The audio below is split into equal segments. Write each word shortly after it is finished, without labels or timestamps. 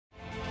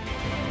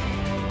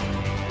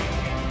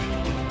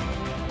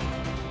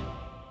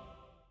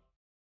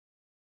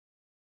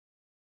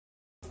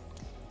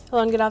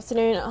Hello and good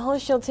afternoon.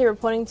 Holly Shields here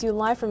reporting to you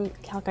live from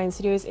Kalkine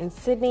Studios in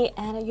Sydney,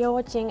 and you're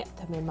watching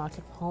the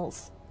Mid-Market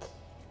Pulse.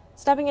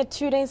 Snapping a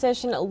two-day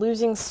session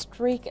losing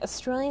streak,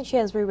 Australian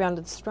shares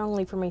rebounded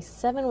strongly from a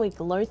 7-week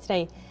low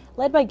today,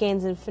 led by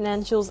gains in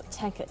financials,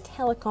 tech,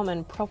 telecom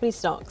and property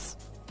stocks.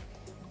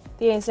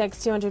 The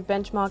ASX 200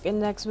 benchmark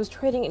index was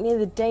trading near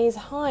the day's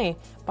high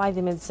by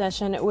the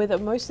mid-session, with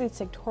mostly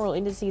sectoral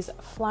indices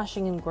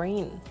flashing in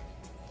green.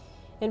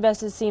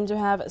 Investors seem to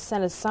have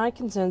set aside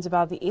concerns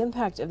about the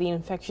impact of the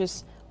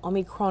infectious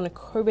Omicron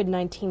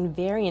COVID-19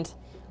 variant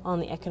on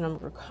the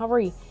economic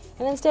recovery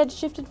and instead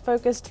shifted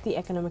focus to the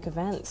economic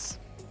events.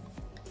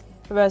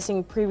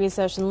 Reversing previous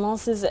session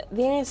losses,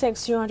 the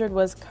ASX 200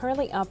 was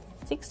currently up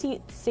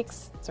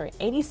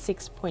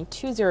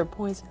 86.20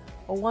 points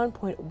or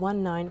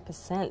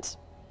 1.19%.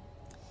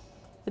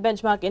 The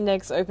benchmark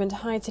index opened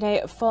high today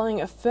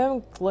following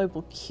firm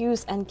global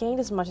cues and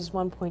gained as much as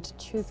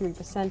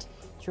 1.23%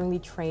 during the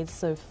trade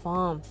so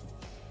far.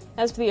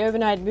 As for the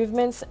overnight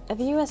movements,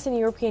 the US and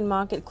European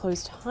market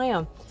closed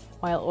higher,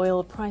 while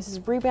oil prices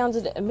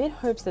rebounded amid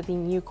hopes that the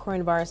new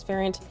coronavirus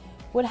variant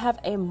would have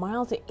a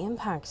milder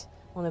impact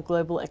on the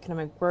global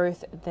economic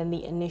growth than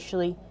the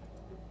initial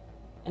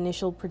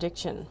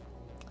prediction.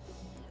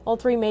 All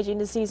three major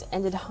indices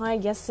ended high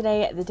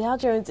yesterday. The Dow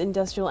Jones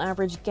Industrial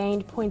Average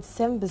gained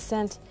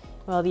 0.7%,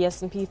 while the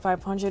S&P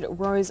 500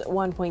 rose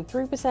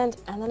 1.3%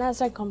 and the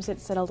Nasdaq Composite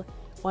settled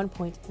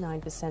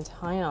 1.9%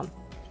 higher.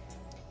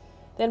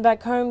 Then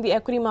back home, the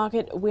equity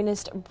market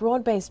witnessed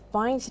broad-based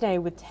buying today,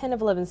 with 10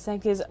 of 11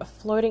 sectors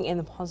floating in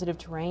the positive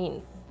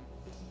terrain.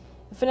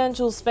 The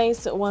financial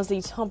space was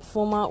the top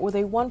performer with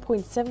a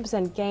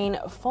 1.7% gain,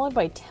 followed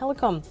by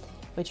telecom,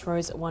 which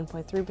rose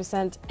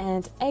 1.3%,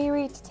 and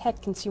AREIT,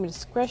 tech, consumer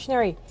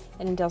discretionary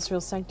and industrial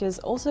sectors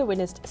also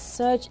witnessed a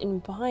surge in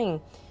buying,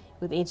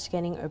 with each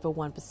gaining over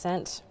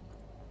 1%.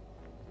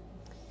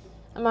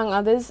 Among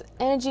others,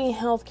 energy,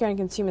 healthcare and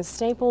consumer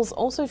staples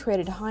also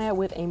traded higher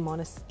with a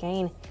modest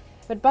gain.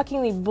 But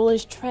bucking the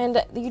bullish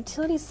trend, the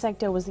utilities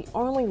sector was the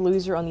only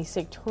loser on the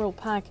sectoral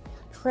pack,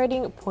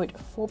 trading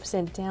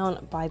 0.4%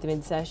 down by the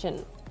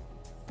mid-session.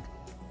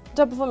 The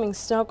top-performing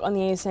stock on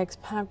the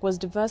ASX pack was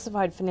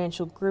diversified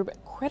financial group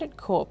Credit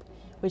Corp,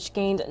 which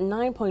gained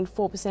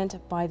 9.4%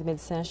 by the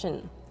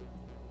mid-session.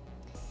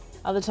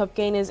 Other top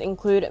gainers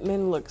include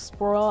Mineral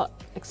Explorer,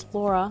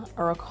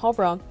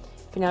 Orocobre,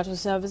 Financial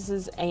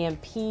Services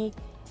AMP,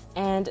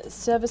 and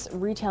service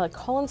retailer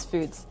Collins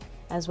Foods,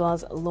 as well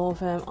as law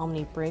firm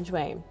Omni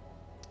Bridgeway.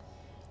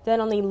 Then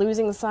on the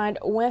losing side,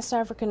 West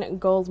African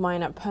gold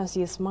miner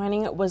Perseus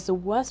Mining was the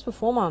worst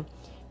performer,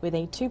 with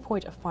a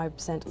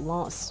 2.5%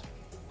 loss.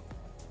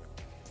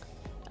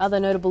 Other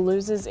notable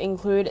losers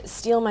include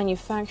steel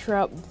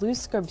manufacturer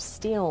BlueScope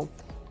Steel,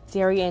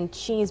 dairy and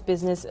cheese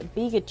business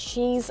Bega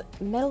Cheese,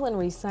 metal and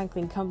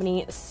recycling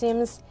company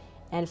Sims,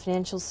 and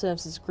financial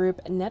services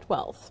group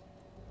Netwealth.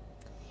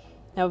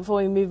 Now, before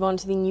we move on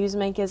to the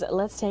newsmakers,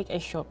 let's take a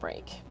short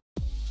break.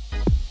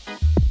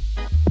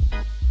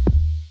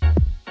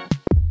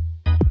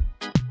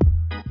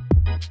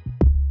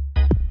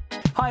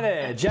 Hi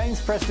there,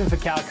 James Preston for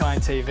Kalkine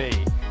TV.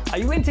 Are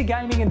you into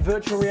gaming and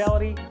virtual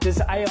reality? Does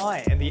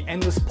AI and the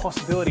endless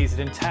possibilities it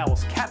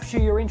entails capture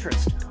your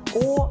interest?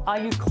 Or are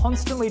you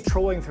constantly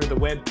trawling through the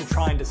web to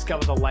try and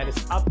discover the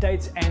latest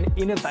updates and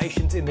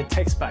innovations in the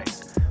tech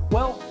space?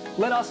 Well,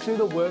 let us do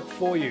the work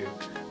for you.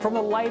 From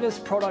the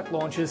latest product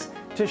launches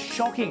to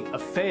shocking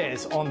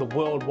affairs on the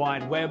World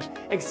Wide Web,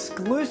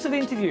 exclusive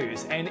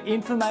interviews and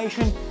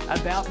information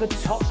about the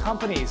top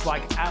companies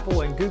like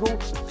Apple and Google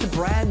to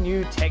brand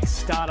new tech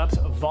startups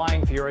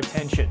vying for your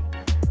attention.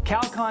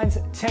 Kalkine's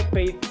Tech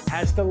Beat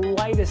has the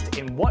latest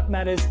in what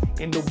matters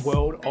in the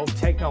world of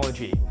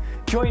technology.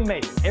 Join me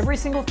every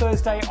single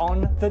Thursday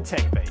on the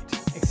Tech Beat,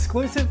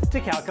 exclusive to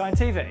Kalkine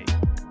TV.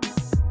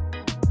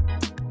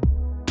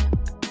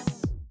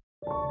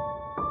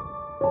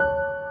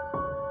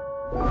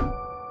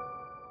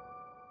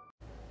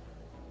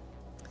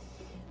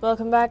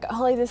 Welcome back,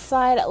 Holly this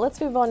side. Let's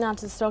move on now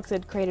to stocks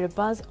that created a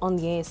buzz on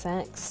the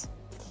ASX.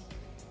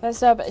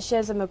 First up,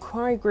 shares of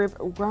Macquarie Group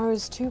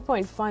rose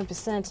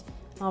 2.5%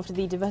 after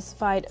the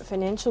diversified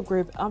financial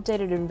group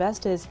updated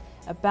investors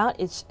about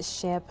its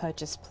share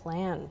purchase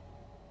plan.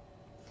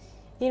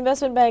 The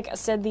investment bank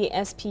said the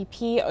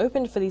SPP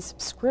opened for the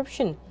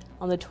subscription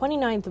on the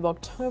 29th of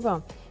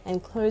October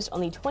and closed on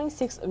the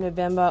 26th of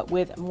November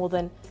with more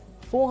than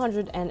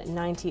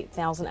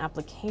 490,000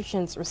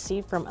 applications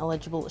received from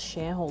eligible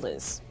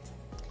shareholders.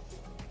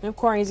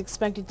 Macquarie is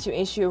expected to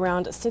issue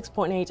around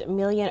 6.8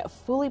 million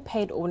fully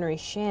paid ordinary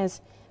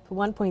shares for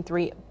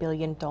 $1.3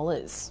 billion.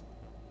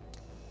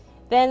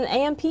 Then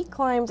AMP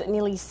climbed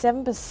nearly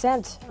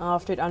 7%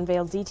 after it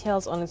unveiled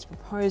details on its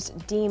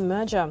proposed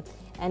de-merger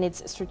and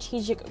its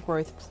strategic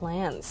growth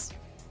plans.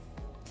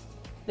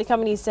 The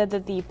company said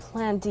that the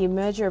planned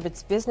de-merger of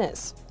its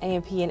business,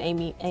 AMP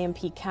and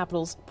AMP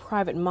Capital's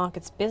private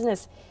markets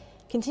business,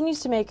 continues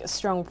to make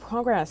strong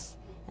progress,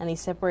 and the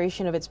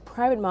separation of its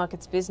private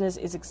markets business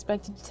is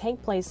expected to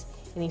take place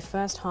in the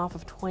first half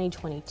of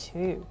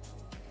 2022.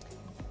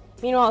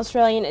 Meanwhile,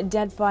 Australian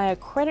debt buyer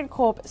Credit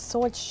Corp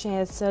saw its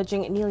shares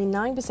surging nearly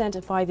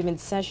 9% by the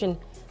mid-session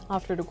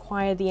after it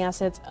acquired the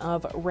assets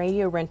of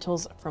radio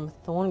rentals from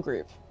Thorn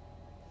Group.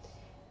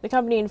 The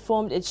company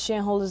informed its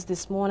shareholders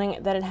this morning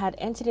that it had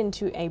entered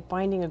into a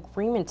binding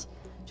agreement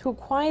to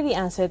acquire the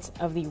assets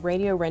of the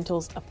radio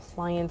rentals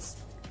appliance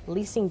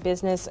leasing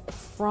business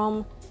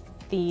from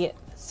the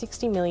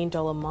 $60 million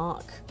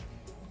mark.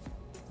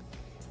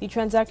 The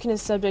transaction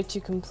is subject to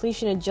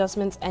completion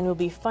adjustments and will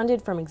be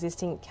funded from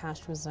existing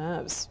cash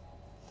reserves.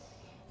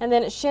 And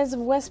then shares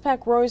of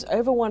Westpac rose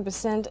over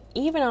 1%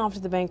 even after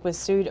the bank was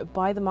sued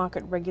by the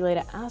market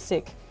regulator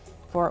ASIC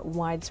for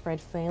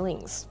widespread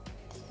failings.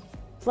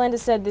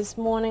 Flanders said this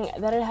morning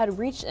that it had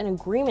reached an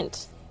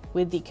agreement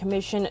with the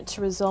Commission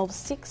to resolve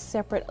 6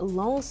 separate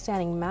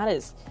long-standing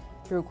matters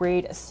through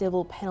agreed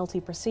civil penalty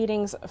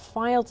proceedings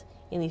filed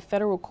in the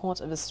Federal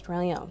Court of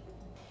Australia.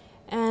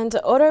 And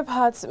auto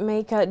parts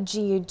maker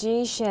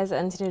GUG shares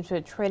entered into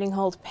a trading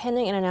halt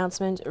pending an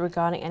announcement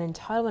regarding an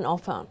entitlement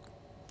offer.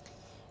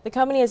 The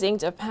company has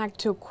inked a pact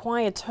to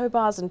acquire tow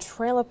bars and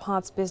trailer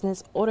parts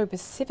business Auto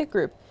Pacific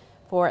Group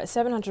for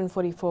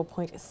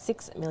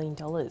 $744.6 million.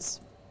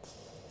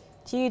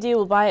 GUD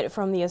will buy it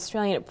from the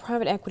Australian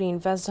private equity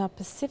investor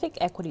Pacific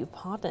Equity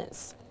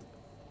Partners.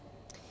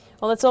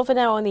 Well, that's all for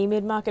now on the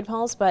Mid-Market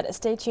Pulse, but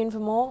stay tuned for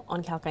more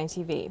on Kalkine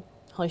TV.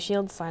 Holly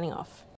Shields signing off.